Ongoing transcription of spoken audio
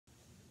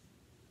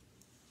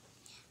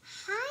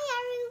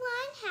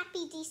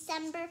happy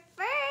December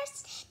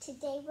 1st.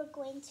 Today we're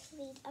going to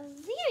read a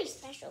very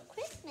special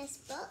Christmas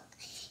book,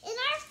 and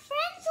our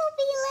friends will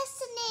be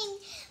listening.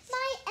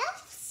 My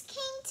elves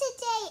came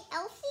today,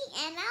 Elfie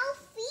and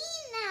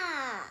Alfina.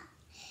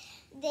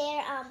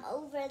 They're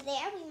over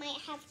there. We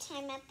might have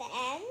time at the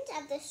end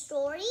of the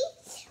story,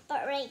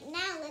 but right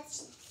now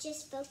let's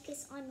just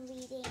focus on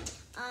reading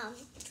our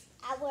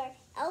Elf on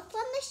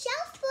the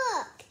Shelf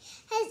book.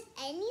 Has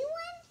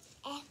anyone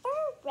ever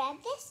read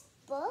this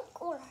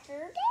book or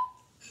heard it?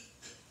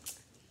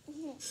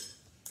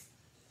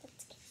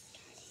 Let's get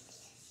started.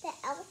 The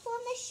Elf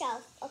on the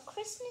Shelf, a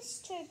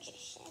Christmas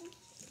tradition.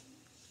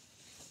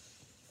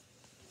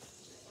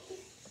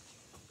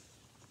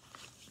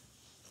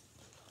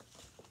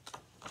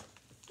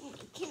 Oh my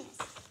goodness.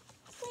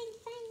 It's going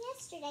fine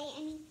yesterday.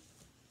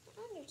 The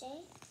other day.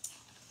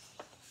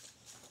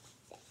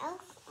 The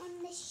Elf on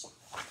the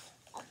Shelf,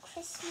 a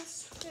Christmas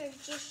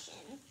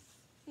tradition.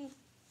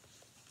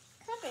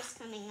 Cover's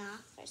coming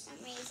off for some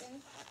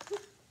reason.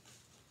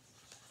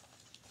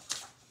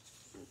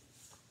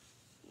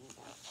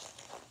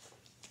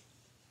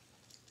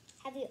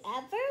 Have you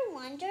ever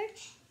wondered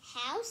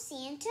how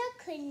Santa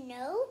could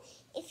know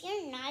if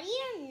you're naughty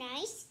or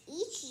nice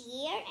each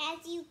year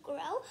as you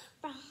grow?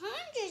 For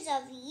hundreds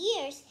of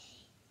years,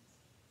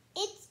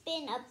 it's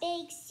been a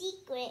big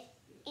secret,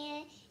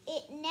 and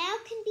it now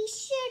can be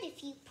shared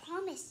if you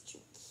promise to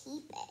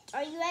keep it.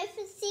 Are you ready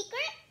for the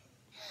secret?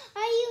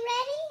 Are you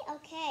ready?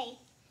 Okay.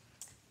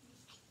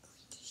 I'm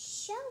going to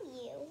show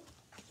you.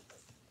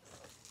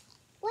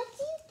 What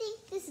do you think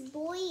this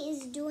boy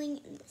is doing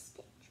in this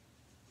picture?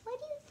 What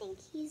do you think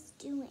he's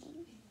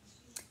doing?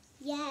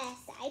 Yes,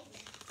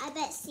 I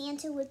bet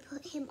Santa would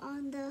put him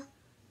on the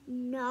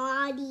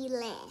naughty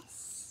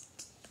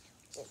list.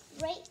 Just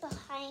right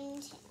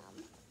behind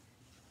him.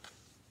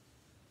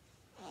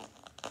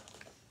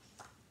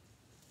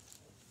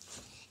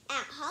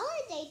 At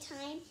holiday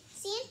time,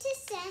 Santa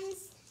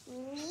sends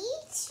me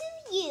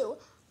to you.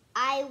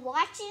 I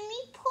watch and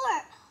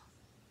report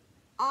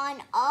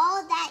on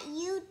all that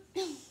you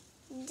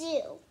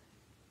do.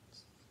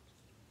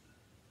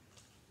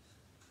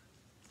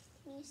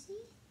 Can you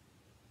see?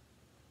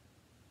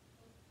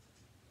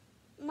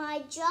 My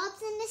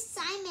job's an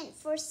assignment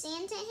for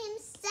Santa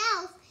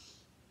himself,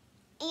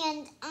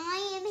 and I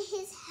am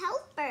his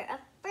helper, a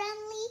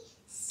friendly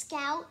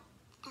scout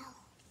elf.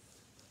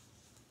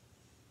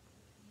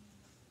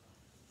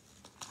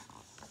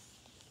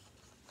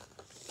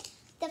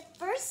 The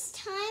first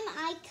time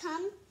I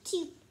come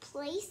to the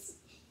place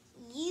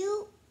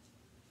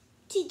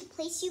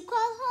you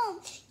call home,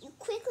 you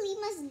quickly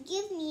must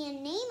give me a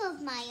name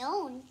of my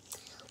own.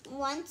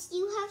 Once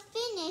you have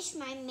finished,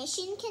 my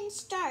mission can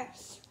start.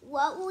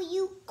 What will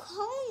you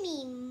call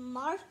me,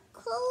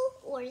 Marco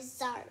or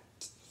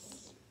Zart?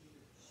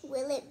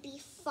 Will it be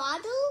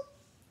Foddle,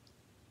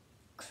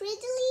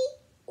 Criddly,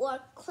 or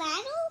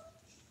Claddle?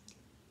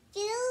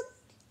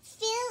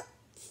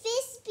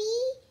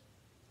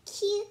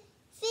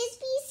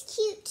 Frisbee's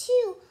cute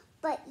too,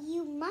 but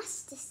you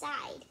must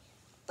decide.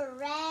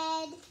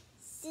 Fred,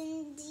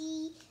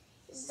 Cindy,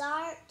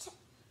 Zart,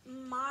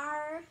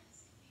 Markler,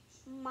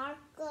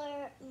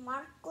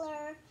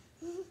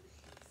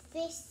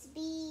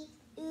 Frisbee,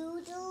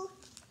 Oodle,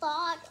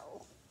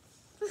 Bottle.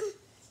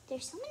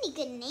 There's so many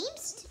good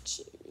names to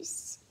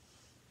choose.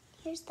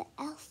 Here's the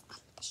elf on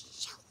the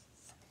shelf.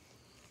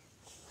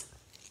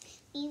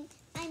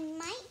 I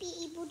might be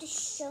able to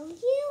show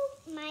you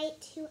my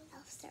two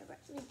elves.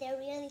 They're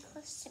really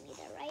close to me.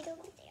 They're right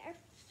over there.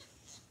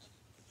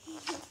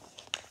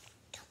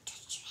 Don't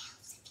touch your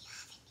elves if you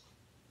have any.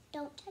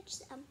 Don't touch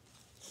them.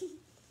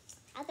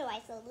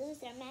 Otherwise, they'll lose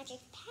their magic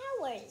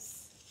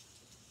powers.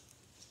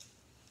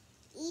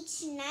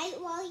 Each night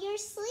while you're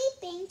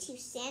sleeping, to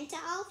Santa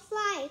I'll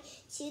fly,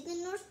 to the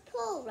North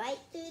Pole, right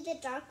through the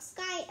dark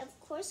sky. Of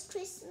course,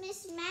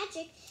 Christmas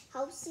magic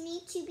helps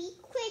me to be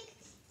quick.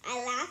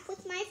 I laugh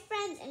with my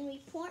friends and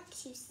report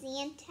to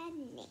Santa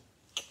Nick.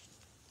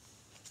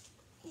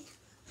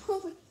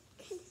 Oh my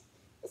goodness,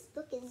 this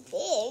book is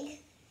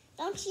big,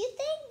 don't you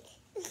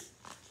think?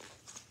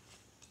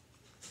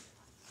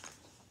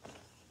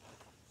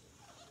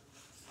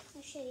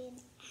 I'll show you an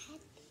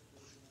ad.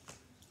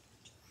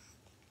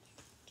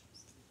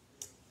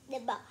 The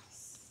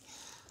boss.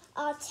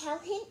 I'll tell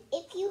him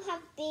if you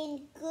have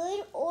been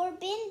good or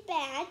been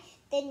bad.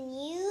 The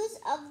news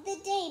of the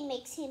day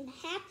makes him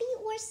happy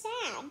or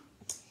sad.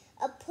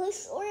 A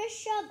push or a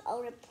shove,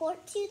 I'll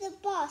report to the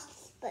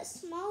boss. But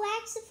small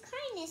acts of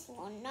kindness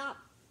will not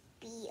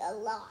be a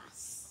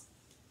loss.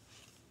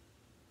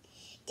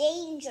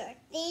 Danger,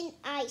 thin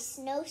ice,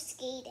 no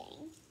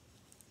skating.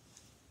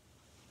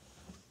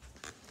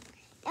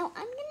 Now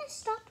I'm going to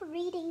stop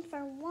reading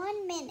for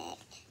 1 minute.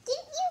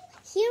 Didn't you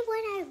hear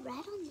what I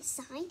read on the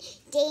sign?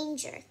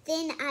 Danger,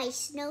 thin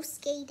ice, no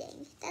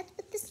skating. That's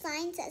what the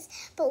sign says.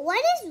 But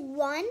what is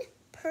one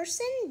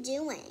person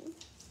doing?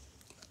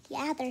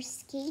 Yeah, they're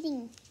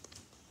skating.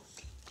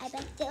 I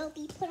bet they'll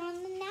be put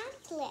on the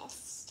naughty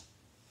list.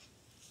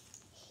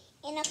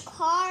 in a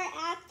car,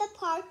 at the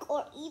park,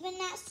 or even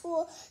at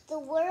school, the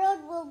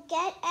world will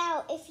get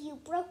out if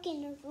you've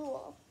broken a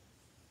rule.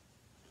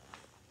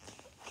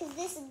 Because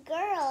this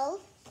girl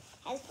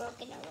has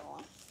broken a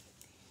rule.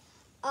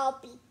 I'll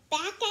be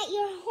back at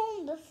your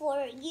home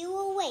before you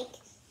awake.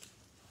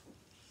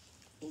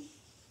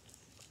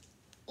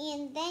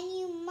 And then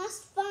you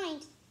must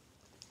find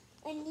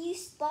a new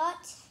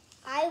spot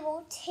I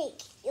will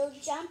take. You'll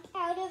jump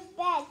out of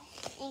bed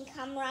and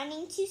come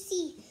running to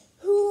see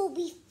who will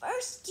be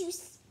first to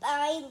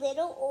spy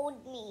little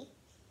old me.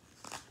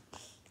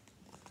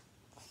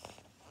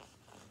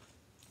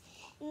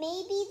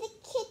 Maybe the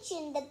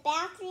kitchen, the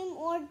bathroom,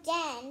 or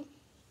den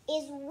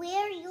is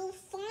where you'll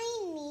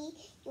find me,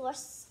 your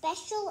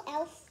special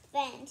elf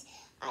friend.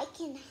 I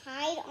can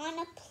hide on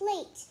a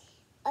plate,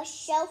 a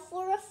shelf,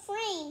 or a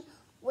frame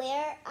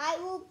where I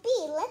will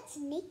be. Let's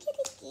make it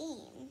a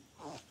game.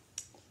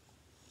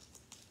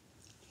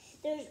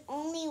 There's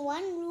only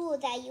one rule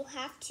that you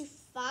have to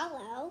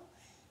follow.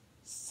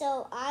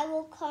 So I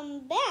will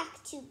come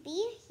back to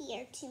be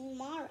here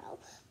tomorrow.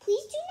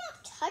 Please do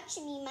not touch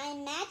me. My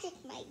magic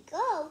might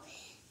go,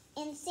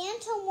 and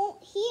Santa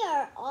won't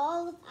hear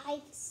all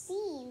I've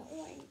seen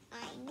or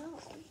I know.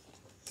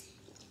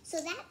 So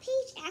that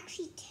page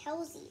actually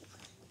tells you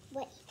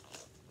what,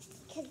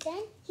 because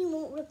then he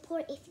won't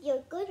report if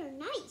you're good or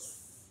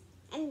nice.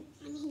 I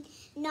mean,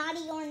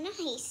 naughty or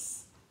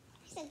nice.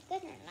 I said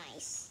good or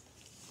nice.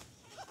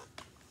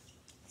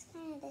 It's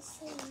kind of the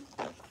same.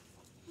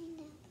 I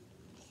know.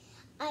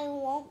 I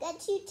won't get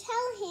to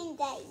tell him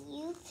that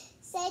you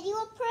said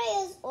your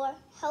prayers or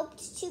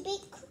helped to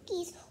bake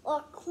cookies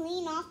or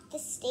clean off the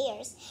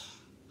stairs.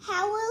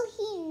 How will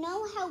he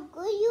know how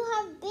good you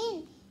have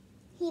been?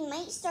 He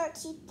might start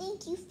to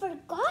think you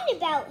forgot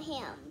about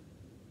him.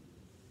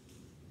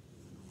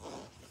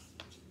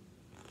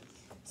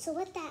 So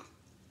what that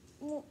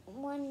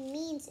one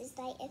means is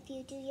that if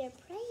you do your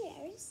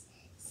prayers,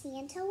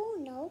 Santa will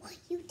know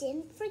you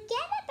didn't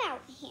forget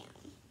about him.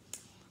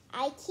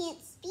 I can't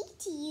speak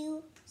to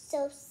you,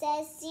 so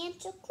says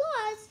Santa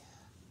Claus.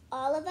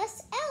 All of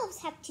us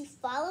elves have to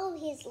follow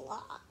his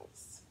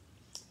laws.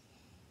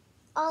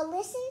 I'll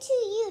listen to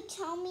you.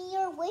 Tell me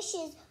your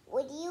wishes.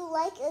 Would you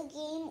like a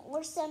game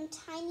or some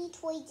tiny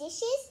toy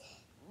dishes?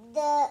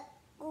 The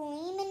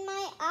gleam in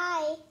my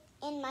eye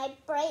and my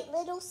bright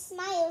little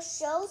smile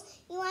shows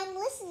you I'm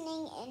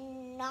listening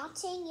and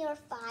not in your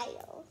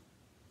file.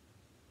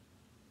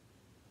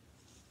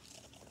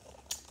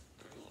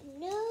 I have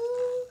no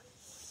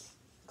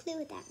clue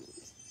what that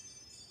means.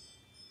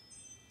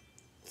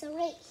 So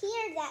right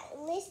here, that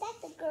list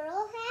that the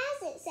girl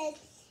has, it says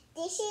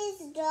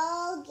dishes,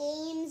 doll,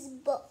 games,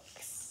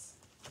 books.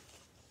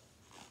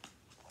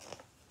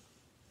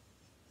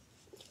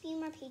 A few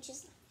more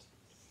pages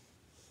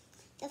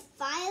left.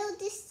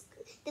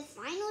 The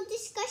final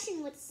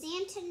discussion with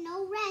Santa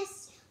no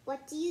rest.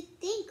 What do you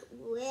think?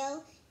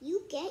 Will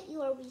you get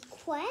your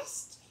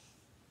request?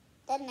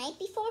 The night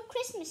before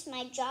Christmas,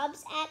 my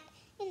job's at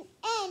an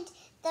end.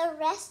 The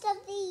rest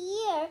of the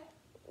year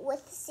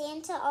with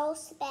Santa I'll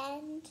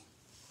spend.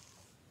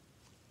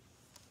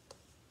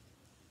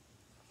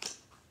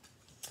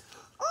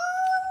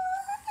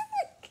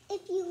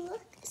 If you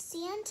look,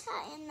 Santa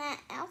and that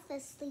elf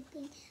is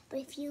sleeping. But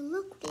if you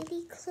look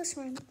really close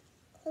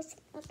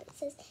up, it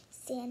says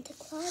Santa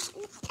Claus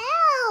and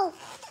elf.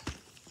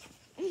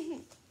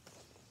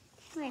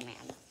 Right,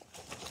 ma'am.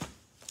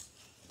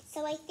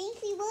 So I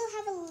think we will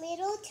have a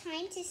little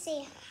time to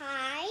say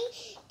hi,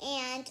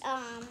 and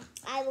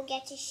I will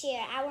get to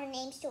share our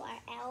names to our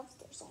elves.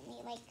 There's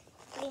only like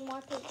 3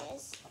 more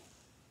pages.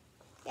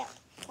 Yep,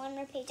 1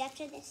 more page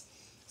after this.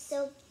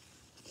 So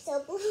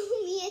blow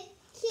me a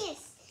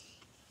kiss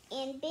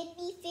and bid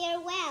me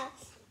farewell.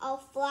 I'll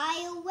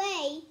fly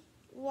away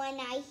when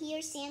I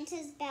hear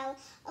Santa's bell.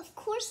 Of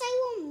course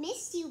I will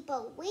miss you,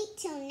 but wait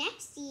till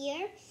next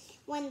year.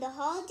 When the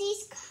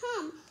holidays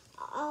come,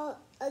 I'll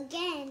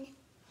again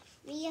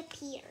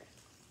reappear.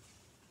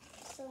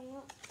 So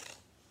look,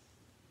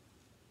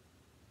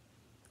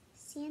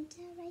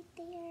 Santa right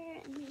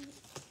there, and then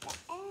the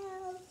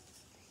elf,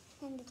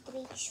 and the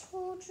 3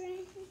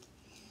 children.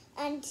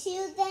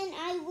 Until then,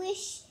 I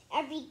wish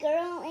every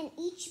girl and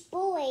each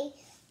boy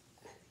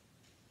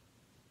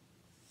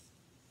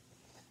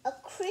a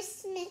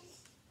Christmas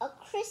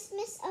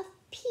of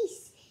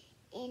peace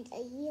and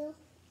a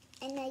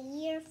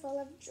year full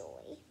of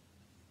joy.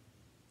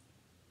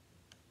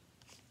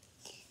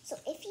 So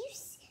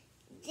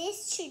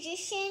this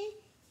tradition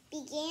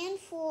began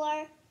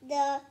for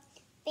the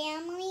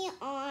family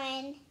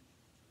on,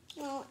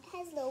 well, it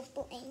has little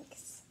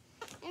blanks.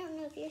 I don't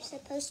know if you're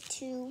supposed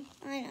to,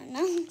 I don't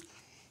know.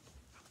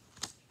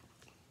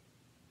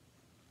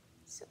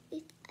 So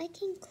if I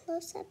can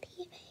close up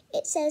here,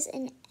 it says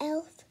an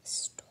elf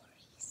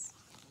stories.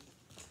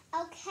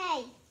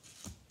 Okay,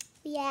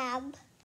 we have